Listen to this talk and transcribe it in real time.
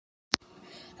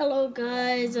Hello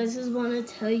guys, I just want to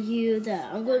tell you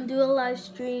that I'm going to do a live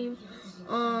stream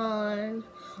on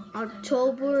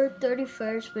October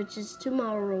 31st, which is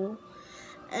tomorrow.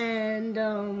 And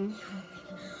I'm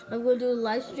going to do a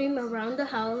live stream around the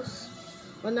house.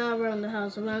 Well, not around the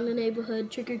house, around the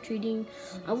neighborhood, trick-or-treating.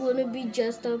 I'm going to be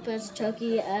dressed up as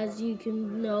Chucky, as you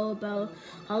can know about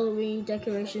Halloween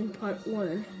decoration part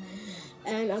 1.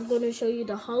 And I'm going to show you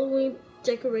the Halloween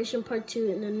decoration part 2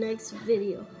 in the next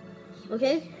video.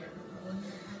 Okay?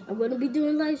 I'm going to be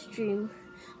doing live stream.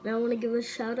 And I want to give a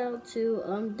shout out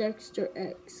to Dexter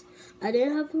X. I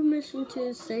didn't have permission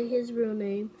to say his real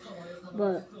name,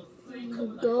 but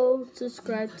go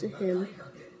subscribe to him.